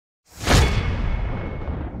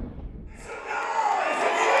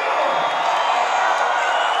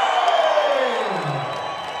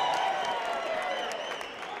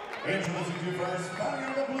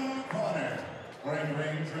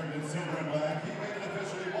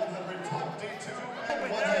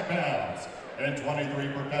In 23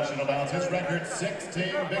 professional bouts, his record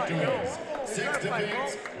 16 victories, 6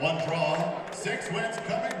 defeats, 1 draw, 6 wins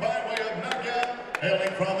coming by way of knockout.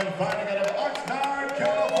 Hailing from and fighting out of Oxnard,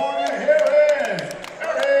 California, here is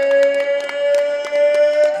Erik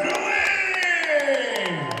Ruiz!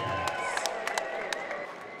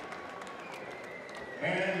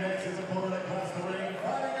 And next is opponent across the ring,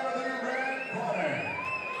 fighting out of the red corner.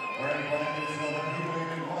 Wearing black and silver, he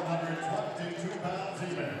weighed in 122 pounds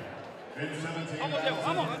even. In 17 rounds,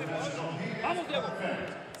 professional, he is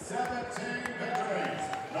perfect. 17 victories,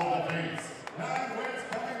 no defeats, 9 wins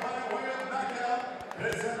coming by way of knockout.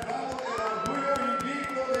 Presentado el orgullo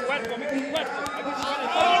invicto de cuerpo, México.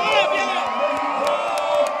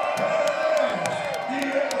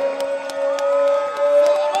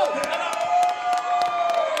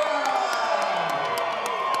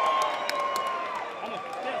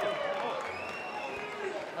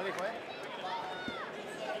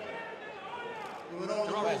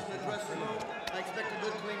 I expect a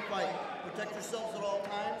good, clean fight. Protect yourselves at all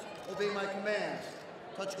times. Obey my commands.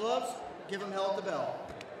 Touch gloves. Give him hell at the bell.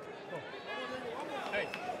 Hey.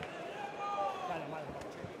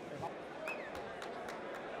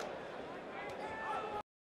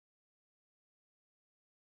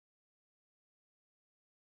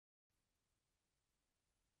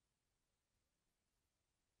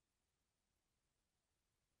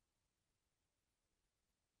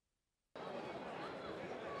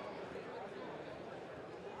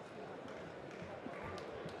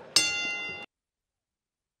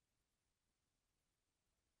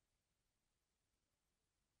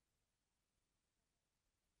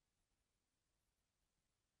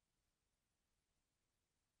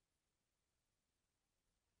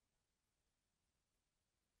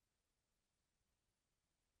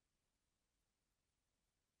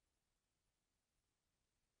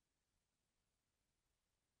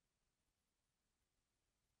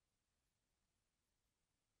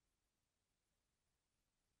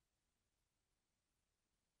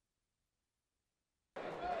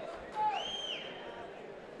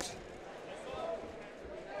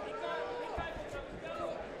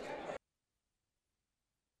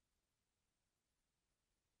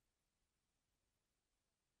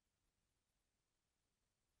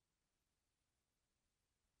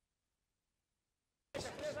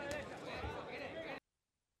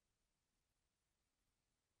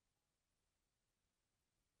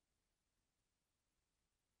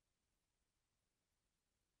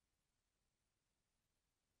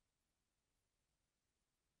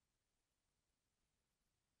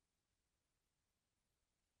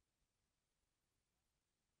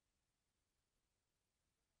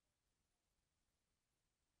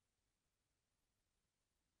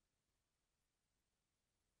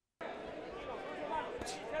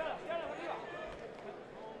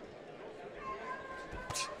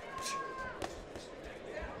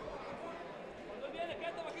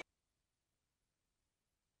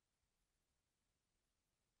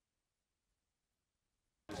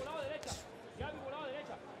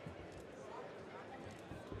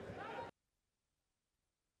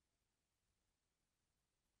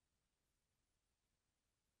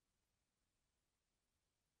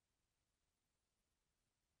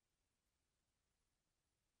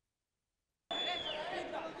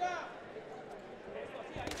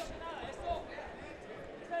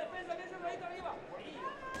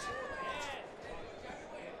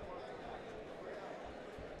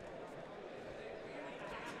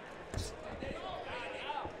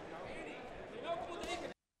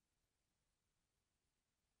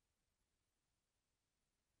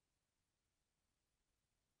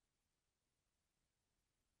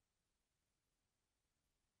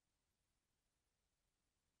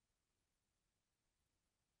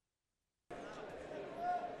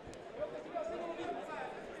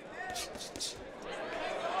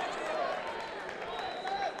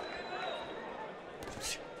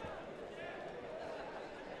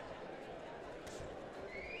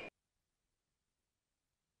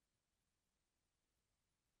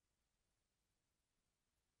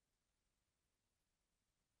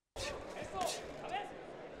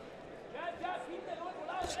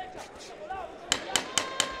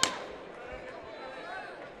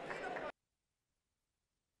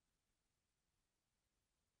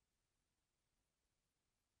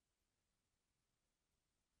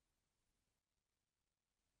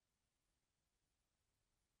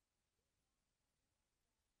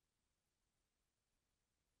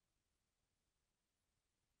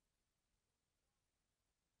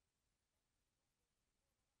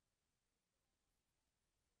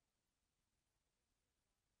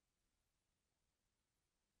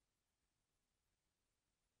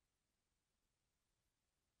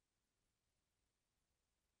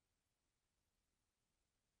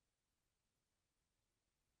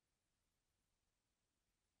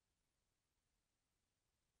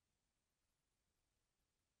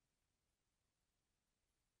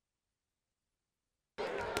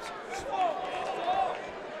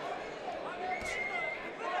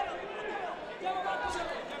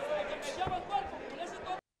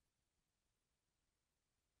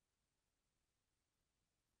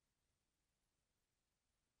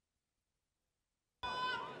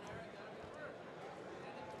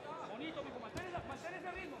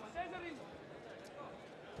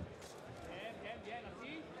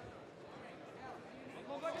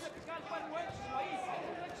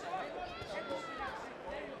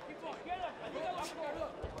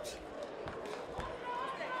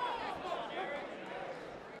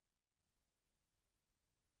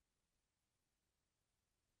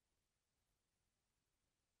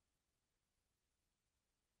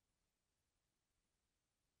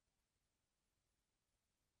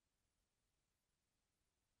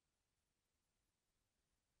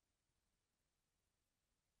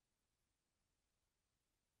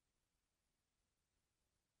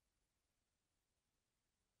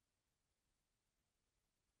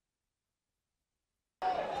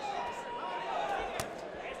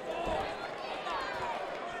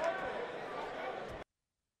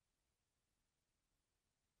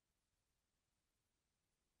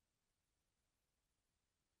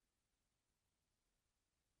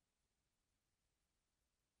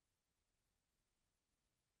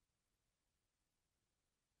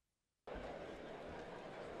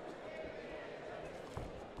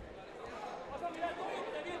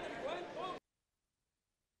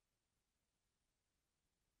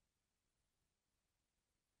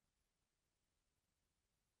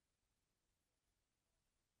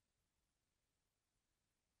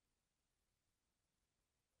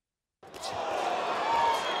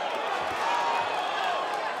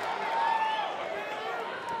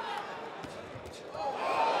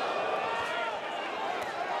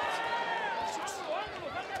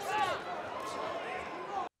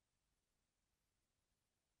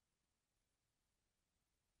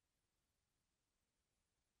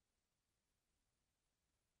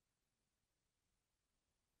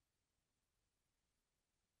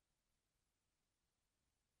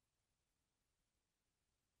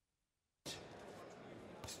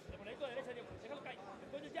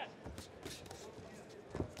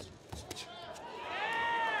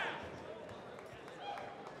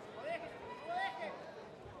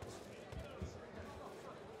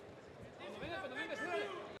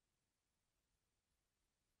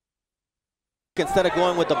 instead of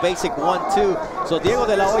going with the basic 1-2. So Diego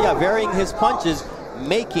de la Hoya varying his punches,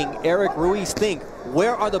 making Erik Ruiz think,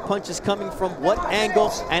 where are the punches coming from, what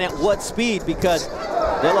angle, and at what speed? Because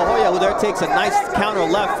de la Hoya, who there takes a nice counter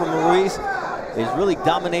left from Ruiz, is really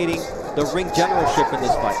dominating the ring generalship in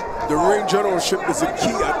this fight. The ring generalship is a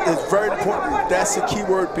key, it's very important. That's the key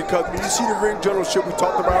word, because when you see the ring generalship we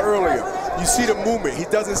talked about earlier, you see the movement. He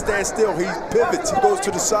doesn't stand still, he pivots, he goes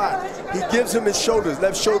to the side. He gives him his shoulders,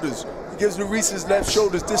 left shoulders. He gives Ruiz his left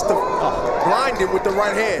shoulders just to blind him with the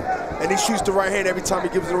right hand. And he shoots the right hand every time he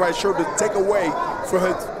gives him the right shoulder to take away for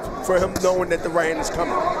him knowing that the right hand is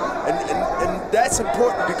coming. And that's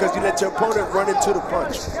important, because you let your opponent run into the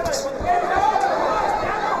punch.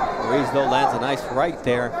 Ruiz, though, lands a nice right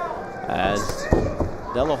there as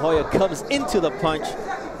de la Hoya comes into the punch,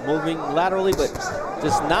 moving laterally, but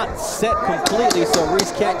just not set completely, so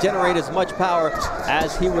Ruiz can't generate as much power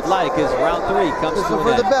as he would like as round 3 comes to an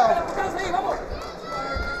end.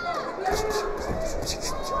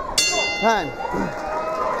 Time.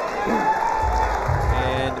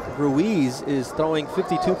 And Ruiz is throwing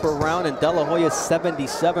 52 per round and de la Hoya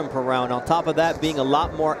 77 per round. On top of that, being a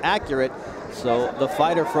lot more accurate. So the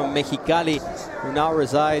fighter from Mexicali, who now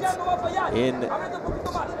resides in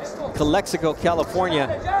Calexico, California,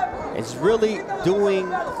 is really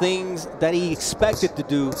doing things that he expected to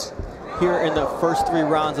do here in the first 3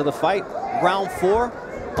 rounds of the fight. Round 4,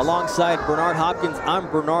 alongside Bernard Hopkins, I'm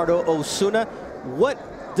Bernardo Osuna. What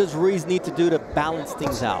does Ruiz need to do to balance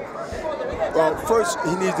things out? Well, first,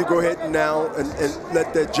 he needs to go ahead now and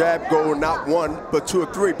let that jab go, not 1, but 2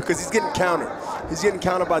 or 3, because he's getting countered. He's getting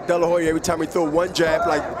countered by de la Hoya every time he throw 1 jab.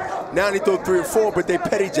 Like, now he throw 3 or 4, but they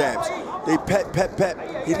petty jabs. They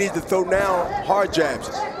pet. He needs to throw now hard jabs.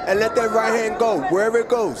 And let that right hand go, wherever it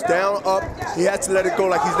goes, down, up. He has to let it go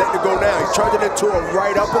like he's letting it go now. He turned it into a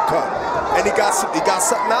right uppercut, and he got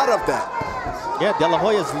something out of that. Yeah, de la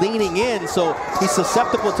Hoya's leaning in, so he's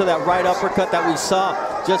susceptible to that right uppercut that we saw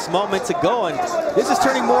just moments ago. And this is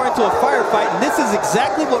turning more into a firefight, and this is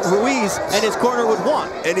exactly what Ruiz and his corner would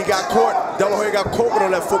want. And he got caught. De la Hoya got caught with a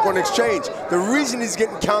left hook on exchange. The reason he's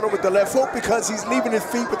getting countered with the left hook, because he's leaving his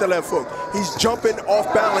feet with the left hook. He's jumping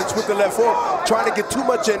off balance with the left hook, trying to get too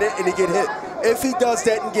much in it, and he get hit. If he does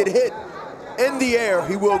that and get hit in the air,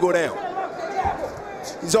 he will go down.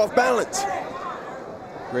 He's off balance.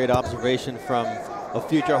 Great observation from a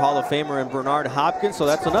future Hall of Famer in Bernard Hopkins. So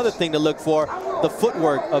that's another thing to look for, the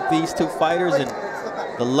footwork of these 2 fighters and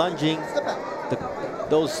the lunging,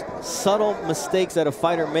 those subtle mistakes that a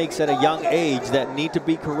fighter makes at a young age that need to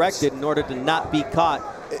be corrected in order to not be caught.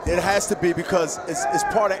 It has to be, because it's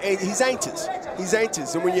part of, he's anxious. He's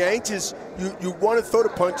anxious, and when you're anxious, you want to throw the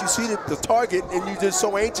punch, you see the target, and you're just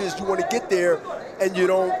so anxious, you want to get there, and you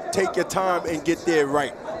don't take your time and get there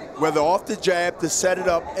right. Whether off the jab to set it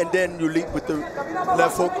up, and then you leap with the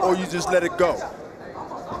left hook, or you just let it go.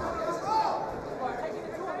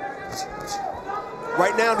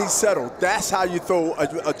 Right now he's settled. That's how you throw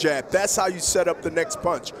a jab. That's how you set up the next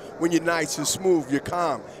punch. When you're nice, you're smooth, you're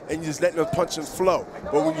calm, and you're just letting the punches flow.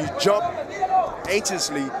 But when you jump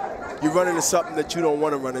anxiously, you run into something that you don't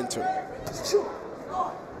want to run into.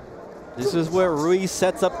 This is where Ruiz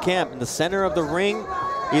sets up camp in the center of the ring.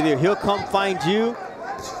 Either he'll come find you,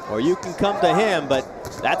 or you can come to him, but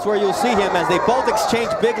that's where you'll see him as they both exchange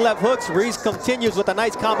big left hooks. Ruiz continues with a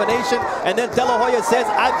nice combination, and then de la Hoya says,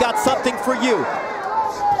 I've got something for you.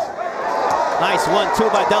 Nice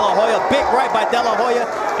 1-2 by de la Hoya, big right by de la Hoya,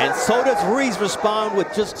 and so does Ruiz respond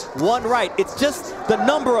with just 1 right. It's just the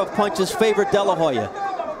number of punches favor de la Hoya.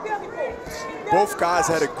 Both guys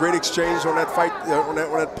had a great exchange on that fight, on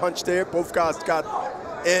that punch there. Both guys got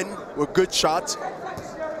in with good shots.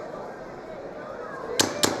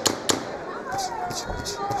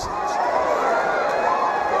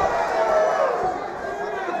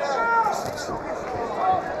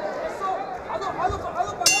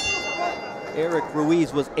 Erik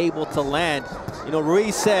Ruiz was able to land. You know,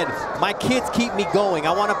 Ruiz said, my kids keep me going.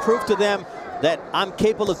 I want to prove to them that I'm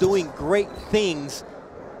capable of doing great things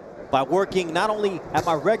by working not only at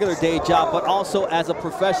my regular day job, but also as a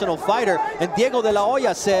professional fighter. And Diego de la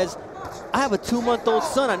Hoya says, I have a 2-month-old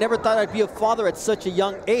son. I never thought I'd be a father at such a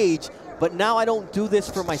young age, but now I don't do this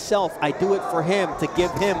for myself. I do it for him, to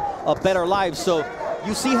give him a better life. So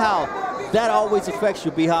you see how that always affects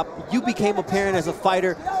you, B-Hop. You became a parent as a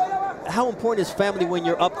fighter. How important is family when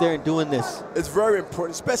you're up there and doing this? It's very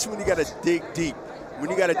important, especially when you got to dig deep. When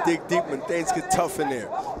you got to dig deep, when things get tough in there.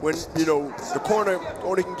 When, you know, the corner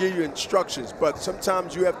only can give you instructions, but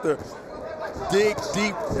sometimes you have to dig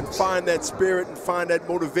deep and find that spirit and find that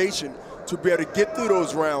motivation to be able to get through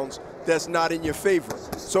those rounds that's not in your favor.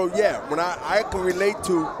 So yeah, when I can relate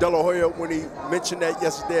to De La Hoya when he mentioned that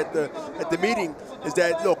yesterday at the meeting, is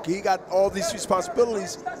that look, he got all these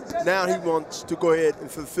responsibilities. Now he wants to go ahead and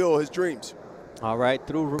fulfill his dreams. All right,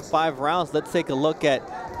 through 5 rounds, let's take a look at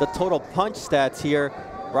the total punch stats here,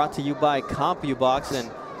 brought to you by CompuBox, and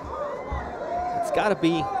it's got to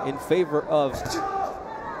be in favor of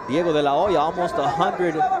Diego De La Hoya. Almost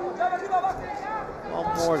 100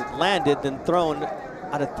 more landed than thrown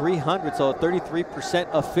out of 300, so 33%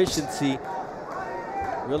 efficiency.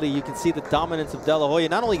 Really, you can see the dominance of De La Hoya.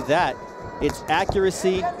 Not only that, it's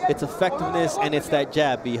accuracy, it's effectiveness, and it's that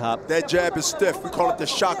jab, B-Hop. That jab is stiff. We call it the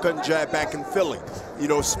shotgun jab back in Philly. You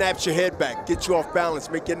know, snaps your head back, get you off balance,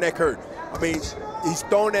 make your neck hurt. I mean, he's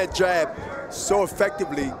throwing that jab so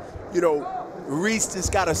effectively, you know, Ruiz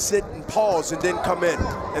just got to sit and pause and then come in.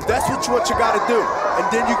 And that's what you got to do.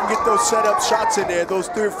 And then you can get those setup shots in there, those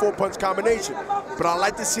 3 or 4 punch combination. But I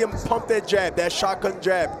like to see him pump that jab, that shotgun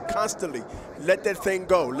jab, constantly. Let that thing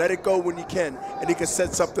go. Let it go when you can, and he can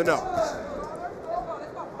set something up.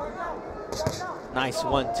 Nice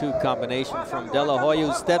 1-2 combination from De La Hoya,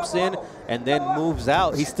 who steps in and then moves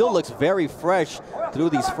out. He still looks very fresh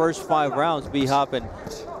through these first 5 rounds, B-Hop. And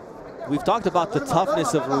we've talked about the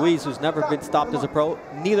toughness of Ruiz, who's never been stopped as a pro.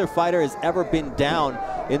 Neither fighter has ever been down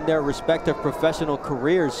in their respective professional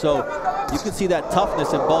careers. So you can see that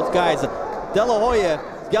toughness in both guys. De La Hoya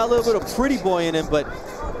got a little bit of pretty boy in him, but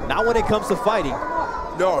not when it comes to fighting.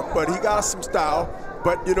 No, but he got some style.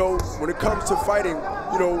 But, you know, when it comes to fighting,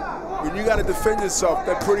 you know, when you got to defend yourself,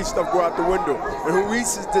 that pretty stuff go out the window. And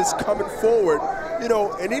Ruiz is just coming forward, you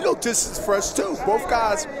know, and he looked just as fresh too. Both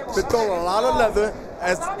guys been throwing a lot of leather,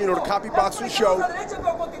 as you know, the CompuBox will show,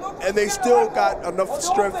 and they still got enough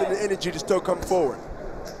strength and energy to still come forward.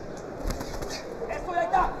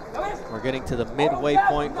 We're getting to the midway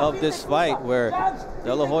point of this fight, where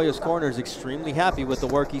De La Hoya's corner is extremely happy with the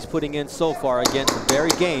work he's putting in so far against the very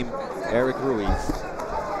game Erik Ruiz.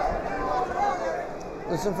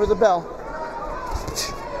 Listen for the bell.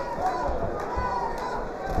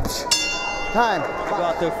 Time. Go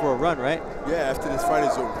out there for a run, right? Yeah, after this fight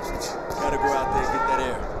is over. Gotta go out there and get that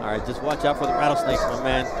air. All right, just watch out for the rattlesnakes, my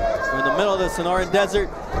man. We're in the middle of the Sonoran Desert,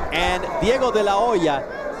 and Diego De La Hoya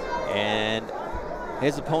and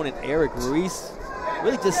his opponent, Erik Ruiz,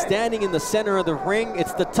 really just standing in the center of the ring.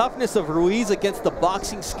 It's the toughness of Ruiz against the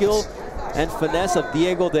boxing skill and finesse of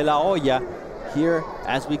Diego De La Hoya here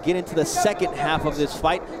as we get into the second half of this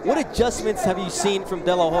fight. What adjustments have you seen from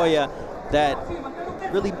De La Hoya that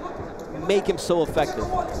really make him so effective?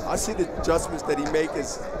 I see the adjustments that he make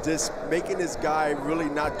is just making this guy really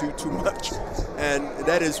not do too much, and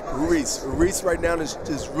that is Ruiz. Ruiz right now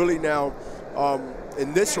is really now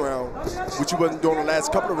in this round, which he wasn't doing the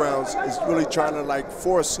last couple of rounds, is really trying to like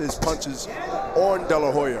force his punches on De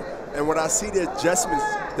La Hoya. And when I see the adjustments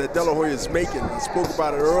that De La Hoya is making, I spoke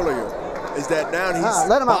about it earlier, is that now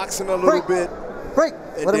he's boxing a little bit,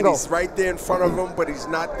 and then he's right there in front of him, but he's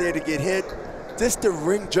not there to get hit. Just the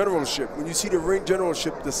ring generalship. When you see the ring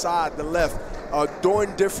generalship, the side, the left,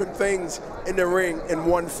 doing different things in the ring in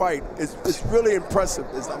one fight, it's really impressive.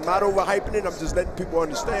 I'm not overhyping it, I'm just letting people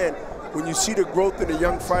understand. When you see the growth in a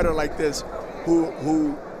young fighter like this,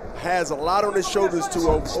 who has a lot on his shoulders to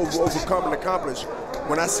overcome and accomplish,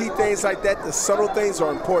 when I see things like that, the subtle things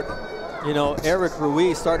are important. You know, Erik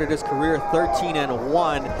Ruiz started his career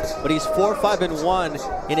 13-1, but he's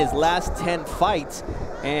 4-5-1 in his last 10 fights.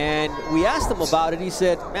 And we asked him about it. He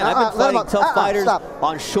said, man, I've been fighting tough fighters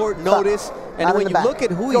on short notice. And when you look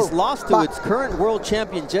at who he's lost to, it's current world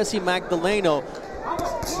champion Jesse Magdaleno,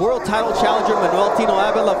 world title challenger Manuel Tino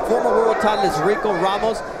Avila, former world titleist Rico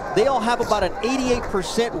Ramos. They all have about an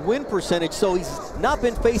 88% win percentage, so he's not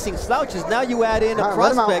been facing slouches. Now you add in a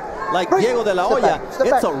prospect like Diego De La Hoya,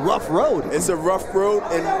 it's a rough road. It's a rough road,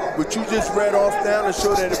 and what you just read off down to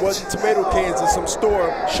show that it wasn't tomato cans in some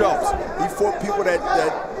store shelves. He fought people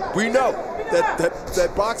that we know,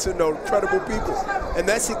 that boxing know, credible people. And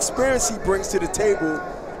that's the experience he brings to the table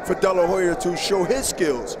for De La Hoya to show his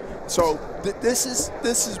skills. So this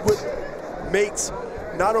is what makes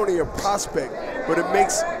not only a prospect, but it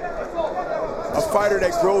makes a fighter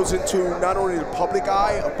that grows into not only the public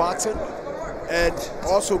eye of boxing, and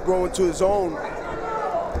also grow into his own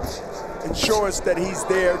insurance that he's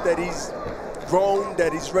there, that he's grown,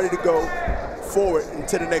 that he's ready to go forward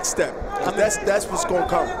into the next step. That's what's going to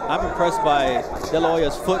come. I'm impressed by De La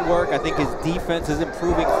Hoya's footwork. I think his defense is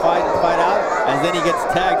improving fight in, fight out, as then he gets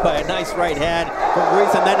tagged by a nice right hand from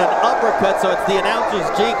Ruiz, and then an uppercut, so it's the announcer's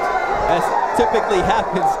jinx, as typically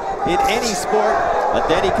happens in any sport, but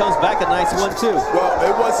then he comes back a nice 1-2. Well,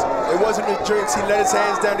 it does in the drinks, he let his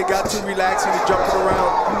hands down, he got too relaxed, and he's jumping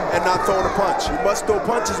around and not throwing a punch. He must throw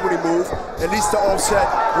punches when he moves, at least to offset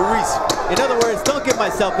Ruiz. In other words, don't give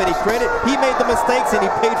myself any credit. He made the mistakes and he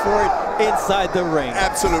paid for it inside the ring.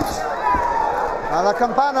 Absolutely. A la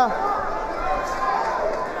campana.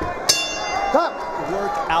 Stop.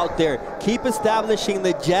 Work out there. Keep establishing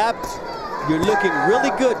the jab. You're looking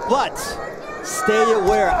really good, but stay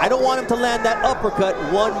aware. I don't want him to land that uppercut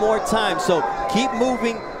one more time. So keep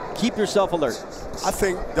moving, keep yourself alert. I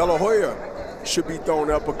think De La Hoya should be throwing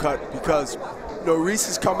an uppercut because, you know, Ruiz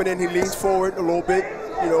is coming in, he leans forward a little bit,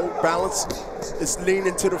 you know, balance is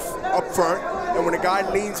leaning to the up front. And when a guy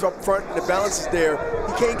leans up front and the balance is there,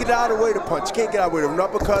 he can't get out of the way to punch. He can't get out of the way to an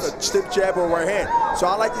uppercut, a stiff jab, or a right hand. So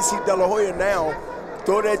I like to see De La Hoya now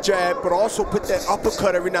throw that jab, but also put that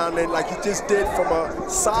uppercut every now and then like he just did from a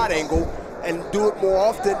side angle, and do it more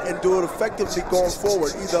often and do it effectively going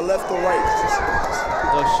forward, either left or right.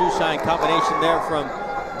 The shoe shine combination there from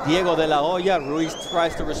Diego De La Hoya. Ruiz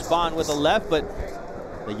tries to respond with a left, but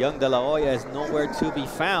the young De La Hoya is nowhere to be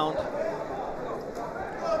found.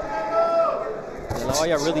 De La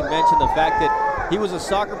Hoya really mentioned the fact that he was a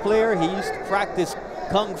soccer player. He used to practice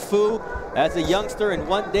Kung Fu as a youngster, and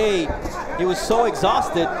one day he was so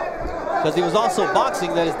exhausted because he was also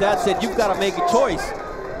boxing that his dad said, "You've got to make a choice."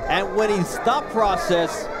 And when his stop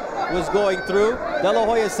process was going through, De La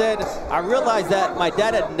Hoya said, "I realized that my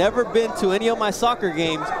dad had never been to any of my soccer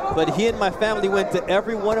games, but he and my family went to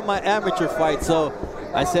every one of my amateur fights. So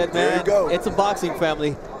I said, man, it's a boxing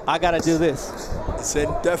family. I got to do this." It's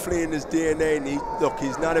definitely in his DNA, and look,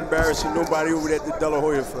 he's not embarrassing nobody over at the De La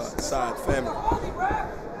Hoya side family.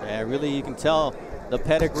 Yeah, really, you can tell the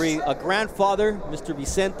pedigree. A grandfather, Mr.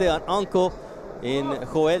 Vicente, an uncle in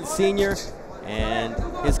Joel Sr., and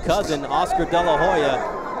his cousin, Oscar De La Hoya,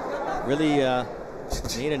 really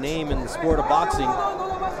made a name in the sport of boxing.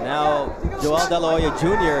 Now, Joel De La Hoya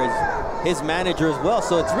Jr. is his manager as well.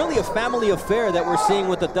 So it's really a family affair that we're seeing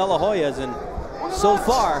with the De La Hoyas. And so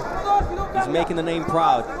far, he's making the name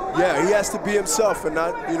proud. Yeah, he has to be himself and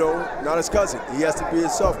not, you know, not his cousin. He has to be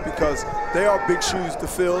himself because they are big shoes to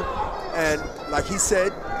fill. And like he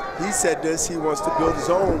said this, he wants to build his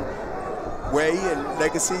own way and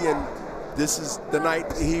legacy, and this is the night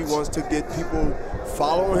he wants to get people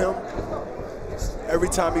following him every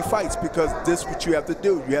time he fights, because this is what you have to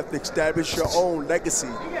do. You have to establish your own legacy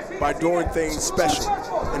by doing things special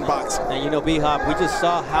in boxing. And you know, B-Hop, we just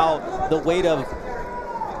saw how the weight of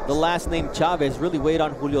the last name Chavez really weighed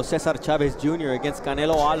on Julio Cesar Chavez Jr. against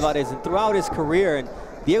Canelo Alvarez, and throughout his career. And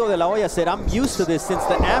Diego De La Hoya said, "I'm used to this since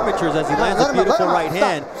the amateurs," as he lands a beautiful right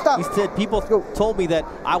hand. He said, "People told me that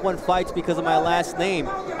I won fights because of my last name."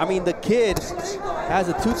 I mean, the kid has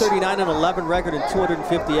a 239-11 record in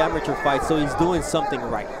 250 amateur fights, so he's doing something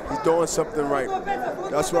right. He's doing something right.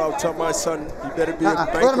 That's what I would tell my son. You better be a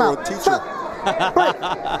banker or a teacher.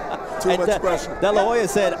 Too much pressure. De La Hoya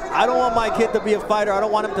said, "I don't want my kid to be a fighter. I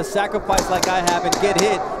don't want him to sacrifice like I have and get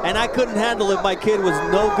hit. And I couldn't handle it. My kid was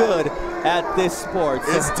no good at this sport."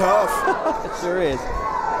 So it's tough. It sure is.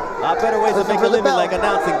 A lot better ways to make a living, like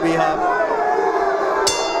announcing, B-Hop.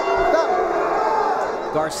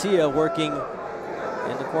 Garcia working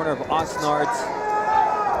in the corner of Oxnard's.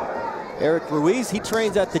 Erik Ruiz, he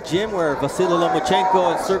trains at the gym where Vasily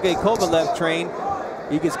Lomachenko and Sergey Kovalev train.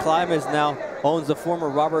 Igis Klimas now owns the former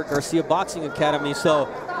Robert Garcia Boxing Academy. So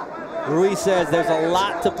Ruiz says there's a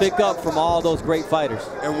lot to pick up from all those great fighters.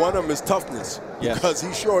 And one of them is toughness, because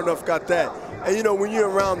he sure enough got that. And you know, when you're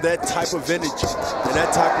around that type of energy and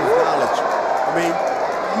that type of knowledge, I mean,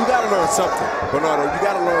 you got to learn something, Bernardo. You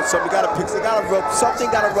got to learn something. You got to pick. Something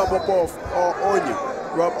got to rub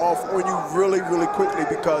off on you really, really quickly,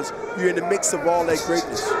 because you're in the mix of all that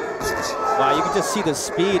greatness. Wow, you can just see the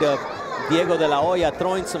speed of Diego De La Hoya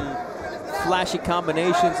throwing some flashy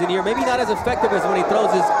combinations in here. Maybe not as effective as when he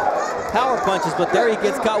throws his power punches, but there he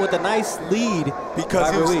gets caught with a nice lead. Because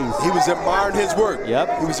he was admiring his work.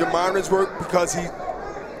 Yep. He was admiring his work because he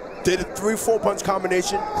did a 3-4 punch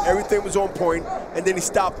combination. Everything was on point, and then he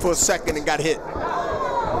stopped for a second and got hit.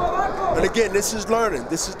 And again, this is learning.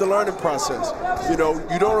 This is the learning process. You know,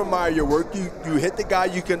 you don't admire your work. You hit the guy,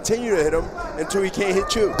 you continue to hit him until he can't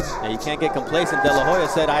hit you. Yeah, you can't get complacent. De La Hoya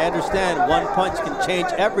said, "I understand one punch can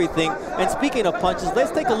change everything." And speaking of punches,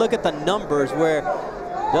 let's take a look at the numbers where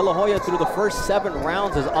De La Hoya through the first 7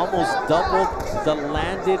 rounds has almost doubled the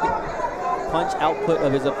landed punch output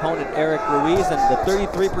of his opponent, Erik Ruiz, and the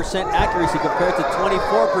 33% accuracy compared to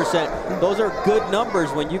 24%. Those are good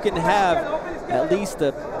numbers when you can have at least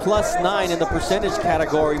a +9 in the percentage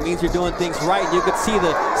category means you're doing things right. You could see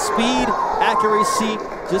the speed, accuracy,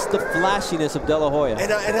 just the flashiness of De La Hoya.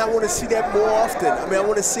 And I want to see that more often. I mean, I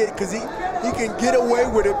want to see it because he can get away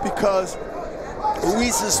with it because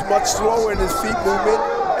Ruiz is much slower in his feet movement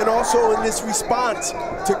and also in this response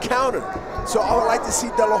to counter. So I would like to see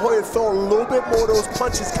De La Hoya throw a little bit more of those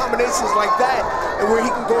punches, combinations like that, and where he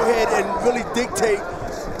can go ahead and really dictate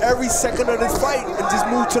every second of this fight and just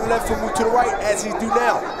move to the left and move to the right as he do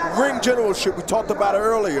now. Ring generalship, we talked about it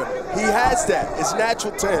earlier. He has that. It's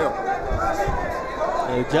natural to him.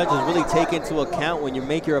 The judges really take into account when you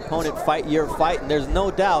make your opponent fight your fight, and there's no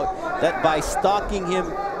doubt that by stalking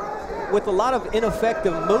him with a lot of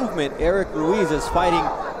ineffective movement, Erik Ruiz is fighting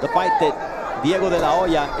the fight that Diego De La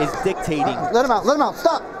Hoya is dictating. Let him out,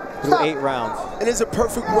 stop. Through 8 rounds. And it's a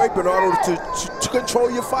perfect way, Bernardo, to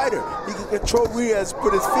control your fighter. He can control Ruiz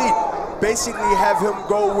with his feet, basically have him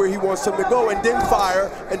go where he wants him to go, and then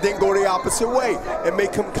fire, and then go the opposite way, and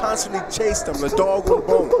make him constantly chase them, the dog on the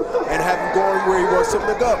bone, and have him going where he wants him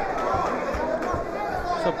to go.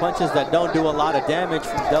 Some punches that don't do a lot of damage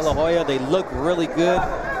from De La Hoya. They look really good.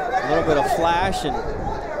 A little bit of flash and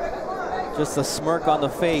just a smirk on the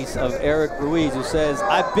face of Erik Ruiz, who says,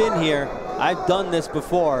 I've been here, I've done this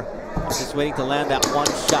before. I'm just waiting to land that one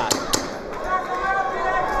shot.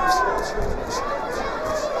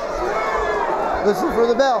 Listen for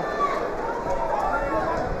the bell.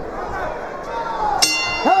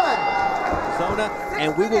 Time. Arizona,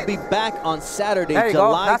 and we will be back on Saturday,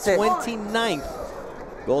 July 29th.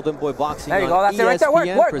 Golden Boy Boxing there you on go. That's ESPN, it right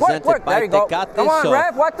there. Work, presented by there you go. Tecate Come on, Show.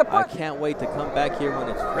 Rev, what the I can't wait to come back here when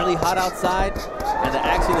it's really hot outside, and the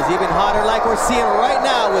action is even hotter, like we're seeing right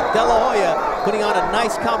now with De La Hoya putting on a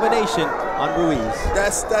nice combination on Ruiz.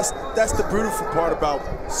 That's the beautiful part about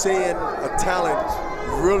seeing a talent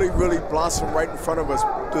really blossom right in front of us.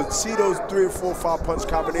 To see those 3 or 4 or 5 punch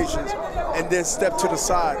combinations and then step to the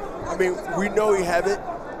side. I mean, we know he have it.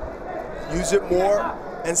 Use it more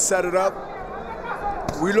and set it up.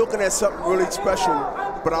 We're looking at something really special,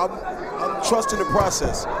 but I'm trusting the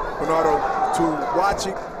process, Bernardo, to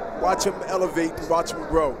watch him elevate and watch him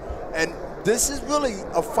grow. And this is really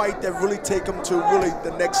a fight that really take him to really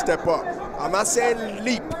the next step up. I'm not saying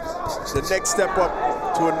leap, the next step up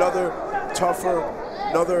to another tougher,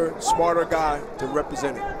 another smarter guy to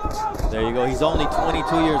represent him. There you go. He's only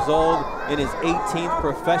 22 years old in his 18th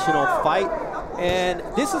professional fight. And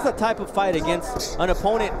this is the type of fight against an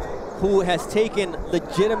opponent who has taken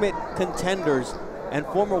legitimate contenders and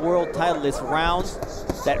former world titleist rounds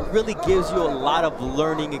that really gives you a lot of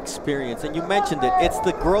learning experience. And you mentioned it, it's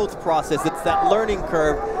the growth process, it's that learning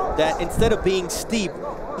curve that instead of being steep,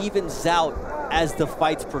 evens out as the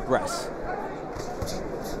fights progress.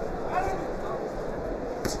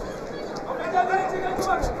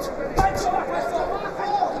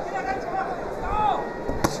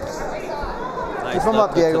 Nice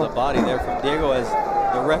left hook to the body there from Diego, as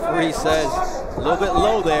the referee says, a little bit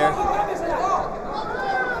low there.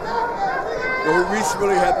 Well, Ruiz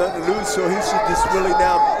really had nothing to lose, so he should just really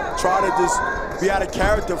now try to just be out of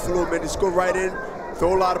character for a little bit. Just go right in,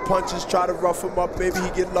 throw a lot of punches, try to rough him up. Maybe he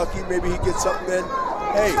get lucky, maybe he gets something in.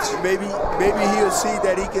 Hey, maybe he'll see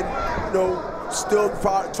that he can, you know, still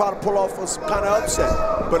try to pull off some kind of upset.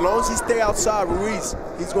 But as long as he stay outside, Ruiz,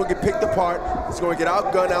 he's going to get picked apart. He's going to get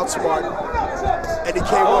outgunned, outsmart, and he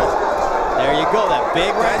can't win. There you go, that big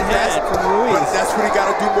right hand from Ruiz. But that's what he got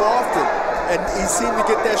to do more often. And he seemed to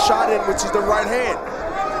get that shot in, which is the right hand.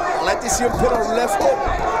 I like to see him put on the left hook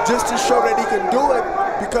just to show that he can do it,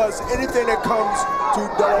 because anything that comes to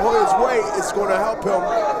De La Hoya's way is going to help him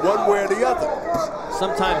one way or the other.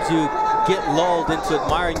 Sometimes you get lulled into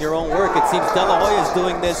admiring your own work. It seems De La Hoya is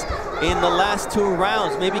doing this in the last 2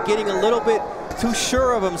 rounds, maybe getting a little bit too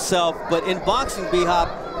sure of himself, but in boxing, B-Hop,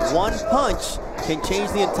 one punch can change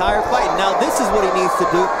the entire fight. Now this is what he needs to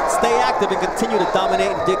do, stay active and continue to dominate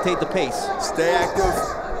and dictate the pace. Stay active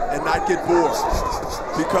and not get bored,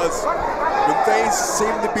 because when things seem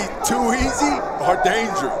to be too easy or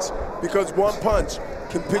dangerous, because one punch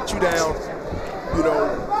can put you down, you know,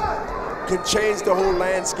 can change the whole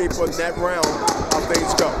landscape of that round, how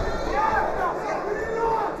things go.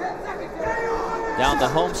 Down the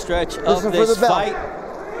home stretch of this fight.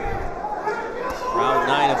 Round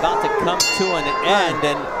 9 about to come to an end,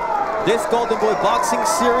 and this Golden Boy Boxing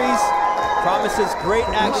Series promises great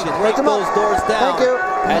action. Break those doors down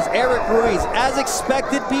as Erik Ruiz, as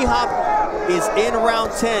expected, B-Hop, is in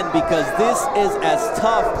round 10, because this is as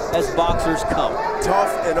tough as boxers come.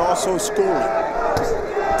 Tough and also schooling.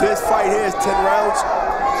 This fight here is 10 rounds,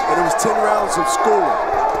 and it was 10 rounds of schooling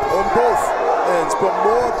on both ends, but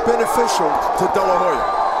more beneficial to De La Hoya.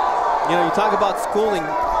 You know, you talk about schooling.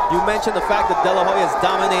 You mentioned the fact that De La Hoya is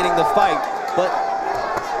dominating the fight, but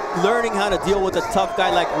learning how to deal with a tough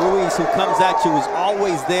guy like Ruiz who comes at you, is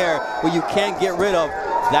always there, where you can't get rid of,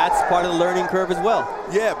 that's part of the learning curve as well.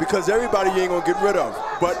 Yeah, because everybody you ain't gonna get rid of.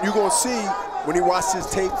 But you're gonna see when he watches his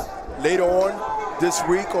tape later on this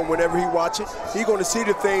week or whenever he watch it, he's gonna see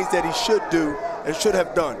the things that he should do and should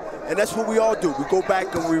have done. And that's what we all do. We go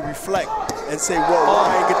back and we reflect and say, whoa, why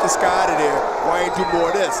I ain't get this guy out of there? Why I ain't do more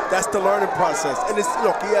of this? That's the learning process. And it's,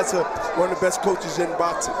 look, he has one of the best coaches in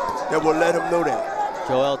boxing that will let him know that.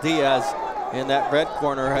 Joel Diaz in that red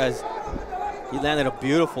corner he landed a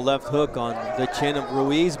beautiful left hook on the chin of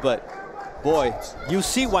Ruiz, but boy, you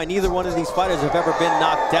see why neither one of these fighters have ever been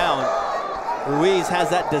knocked down. Ruiz has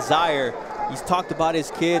that desire. He's talked about his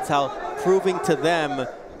kids, how proving to them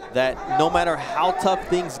that no matter how tough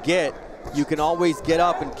things get, you can always get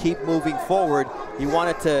up and keep moving forward. He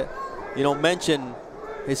wanted to, you know, mention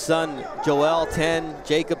his son Joel 10,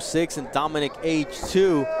 Jacob 6, and Dominic age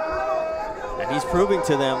 2. And he's proving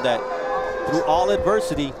to them that through all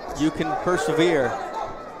adversity, you can persevere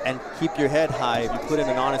and keep your head high if you put in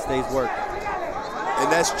an honest day's work.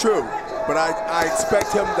 And that's true. But I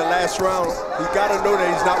expect him the last round. He got to know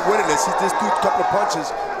that he's not winning this. He just threw a couple of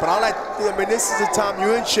punches. But I mean, this is the time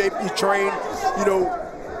you're in shape, you train, you know,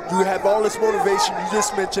 you have all this motivation. You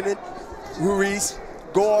just mentioned it. Ruiz,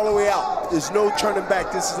 go all the way out. There's no turning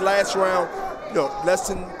back. This is the last round. You know, less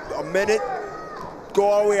than a minute. Go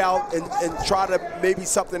all the way out and try to maybe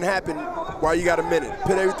something happen while you got a minute.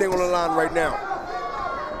 Put everything on the line right now.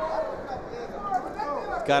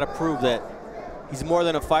 Got to prove that he's more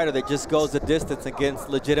than a fighter that just goes the distance against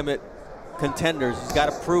legitimate contenders. He's got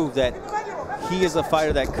to prove that he is a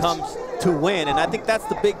fighter that comes to win, and I think that's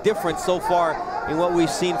the big difference so far in what we've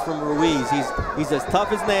seen from Ruiz. He's as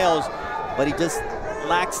tough as nails, but he just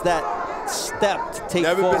lacks that step to take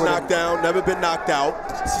forward. Never been knocked down, never been knocked out.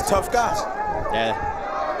 He's a tough guy. Yeah.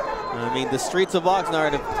 I mean, the streets of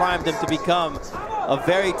Oxnard have primed him to become a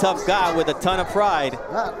very tough guy with a ton of pride.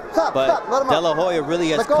 But De La Hoya really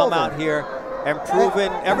has come out here and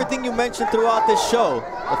proven everything you mentioned throughout this show.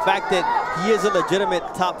 The fact that he is a legitimate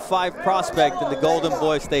top 5 prospect in the Golden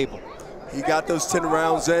Boy stable. He got those 10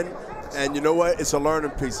 rounds in, and you know what? It's a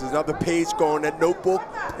learning piece. There's another page going, that notebook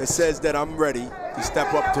that says that I'm ready to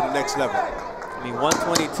step up to the next level. I mean,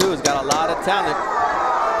 122 has got a lot of talent.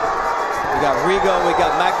 We got Rigo, we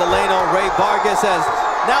got Magdaleno, Ray Vargas. As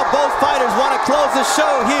now both fighters want to close the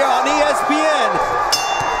show here on ESPN.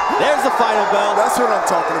 There's the final bell. That's what I'm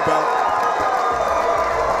talking about.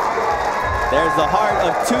 There's the heart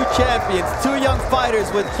of 2 champions, 2 young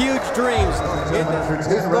fighters with huge dreams. After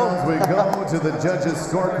 10 rounds, we go to the judges'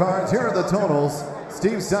 scorecards. Here are the totals.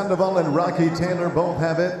 Steve Sandoval and Rocky Taylor both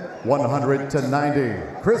have it 100 to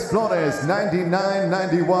 90. Chris Flores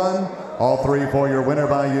 99-91. All 3 for your winner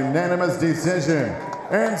by unanimous decision.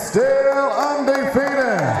 And still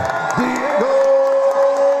undefeated, Diego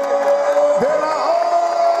De La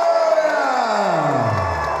Hoya.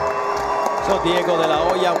 So Diego De La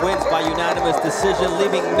Hoya wins by unanimous decision,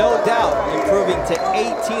 leaving no doubt, improving to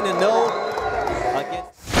 18-0